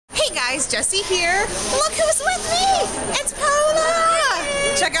Hey guys, Jessie here. Look who's with me! It's Paula!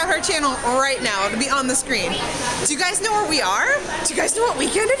 Check out her channel right now. It'll be on the screen. Do you guys know where we are? Do you guys know what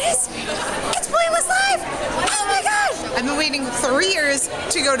weekend it is? It's Playlist Live! Oh my gosh! I've been waiting 3 years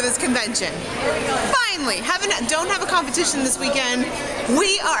to go to this convention. Finally! Don't have a competition this weekend.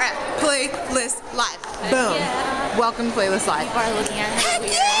 We are at Playlist Live. Boom. Welcome to Playlist Live. People are looking at her. Heck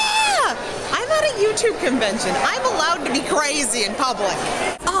yeah! I'm at a YouTube convention. I'm allowed to be crazy in public.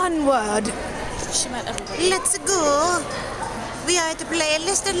 Onward. She met everybody. Let's go. We are at the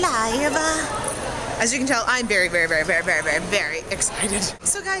Playlist Live. As you can tell, I'm very excited.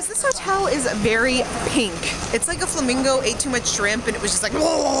 So guys, this hotel is very pink. It's like a flamingo ate too much shrimp and it was just like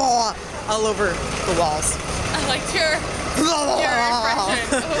all over the walls. I liked your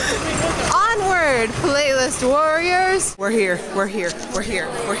impression. Onward, Playlist Warriors. We're here.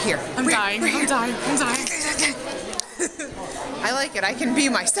 I'm dying. I like it. I can be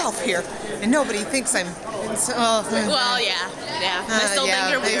myself here, and nobody thinks I'm. Well, yeah. I still think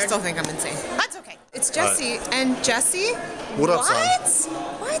you're weird. They still think I'm insane. That's okay. It's Jessie and Jessie. What up, son?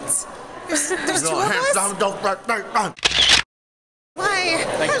 What? There's two of us. Why?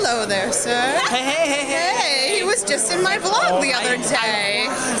 Hello there, sir. Hey, he was just in my vlog the other day.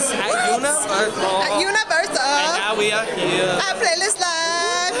 At Universal. At Universal. And now we are here. At Playlist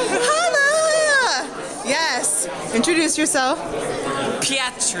Live. Hello. Yes. Introduce yourself.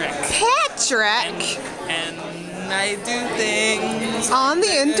 Patrick. Patrick. And I do things. On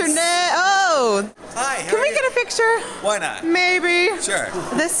the internet. Oh. Hi, Can we get a picture? Why not? Maybe. Sure.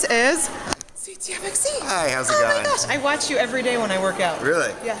 This is CTFXC. Hi, how's it Oh going? my gosh, I watch you every day when I work out.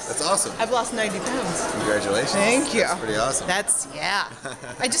 Really? Yes. That's awesome. I've lost 90 pounds. Congratulations. Thank you. That's pretty awesome. That's, yeah.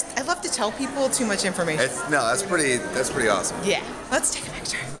 I love to tell people too much information. That's pretty awesome. Yeah. Let's take a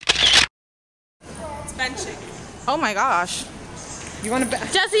picture. It's benching. Oh my gosh. You want to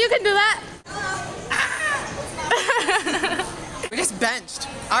Jessie, you can do that. We just benched.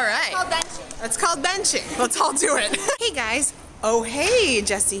 All right. Called benching. That's called benching. Let's all do it. Hey guys. Oh hey,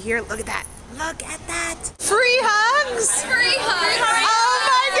 Jessie here. Look at that. Look at that. Free hugs. Free hug. Oh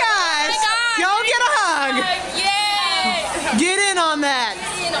my gosh. Go get a hug. Yay. Get in on that.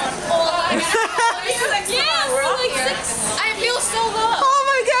 I feel so loved. Oh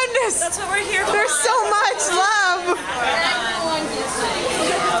my goodness. That's what we're here for. There's so much love.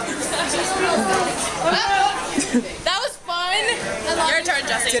 That was fun. Your turn,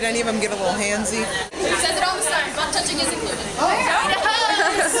 Jessie. Did any of them get a little handsy? It says it on the sign. Butt touching is included.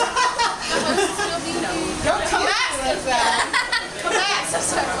 Don't come back like that. Come back.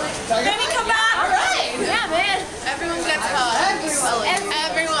 Baby, come back. All right. Yeah, man. Everyone gets hugs.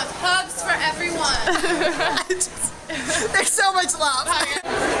 Everyone's hugs for everyone. There's so much love.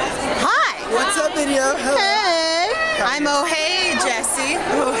 Hi. What's up, video? Hello. Hey. I'm Oh hey, Jessie.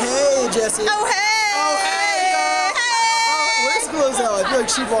 Oh, hey, Jessie. Oh hey. Where's Glozell? I feel like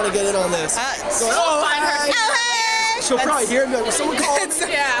she'd want to get in on this. So, Oh hey. hey. She'll probably hear me. Will someone call me?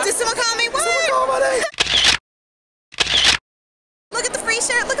 Yeah. Did someone call me? What? Someone call my name. Look at the free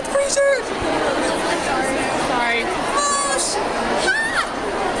shirt. Look at the free shirt. Sorry.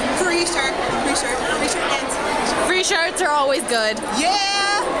 Free shirt. Free shirt. Free shirt. And Free shirts are always good.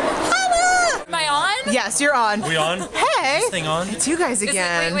 yeah. Holla. Am I on? Yes, you're on. We on? Hey. This thing on? It's you guys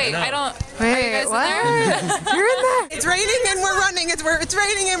again. Wait, I don't. Wait, guys in what? there? You're in there. It's raining and we're running. It's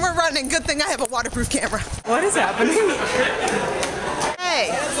raining and we're running. Good thing I have a waterproof camera. What is happening? Hey,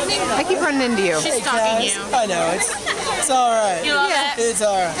 I keep running into you. She's stalking you. I know. It's all right. You love Yeah. it? It's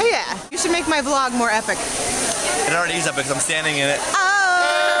all right. Yeah, you should make my vlog more epic. It already is up because I'm standing in it.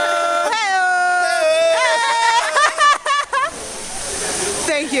 Oh, hey-oh.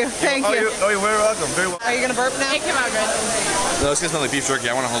 Thank you. Oh, you're very welcome. Very welcome. Are you gonna burp now? It came out good. No, it's gonna smell like beef jerky.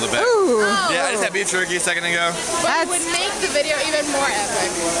 I want to hold it back. Ooh. Yeah, I just had beef jerky a second ago. But it would make the video even more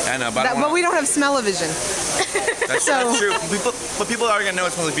epic. I know, but I don't But wanna, we don't have smell-o-vision. that's true. But people are gonna know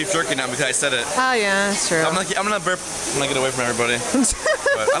it smells like beef jerky now because I said it. Oh yeah, that's true. I'm gonna burp. I'm gonna get away from everybody.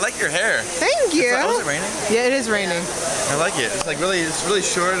 But I like your hair. Thank you. Oh, is it raining? Yeah, it is raining. I like it. It's really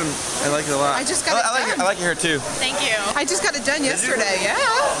short and I like it a lot. I just got it done. I like your hair too. Thank you. I just got it done yesterday. Yeah.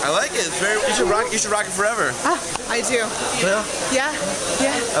 I like it. It's very. You should rock it forever. I do. Yeah. Yeah.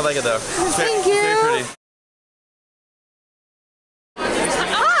 Yeah. I like it though. It's Thank It's very you. pretty.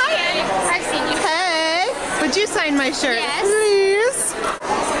 Hi. I've seen you. Hey. Would you sign my shirt? Yes. Please.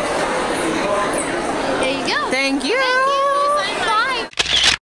 There you go. Thank you.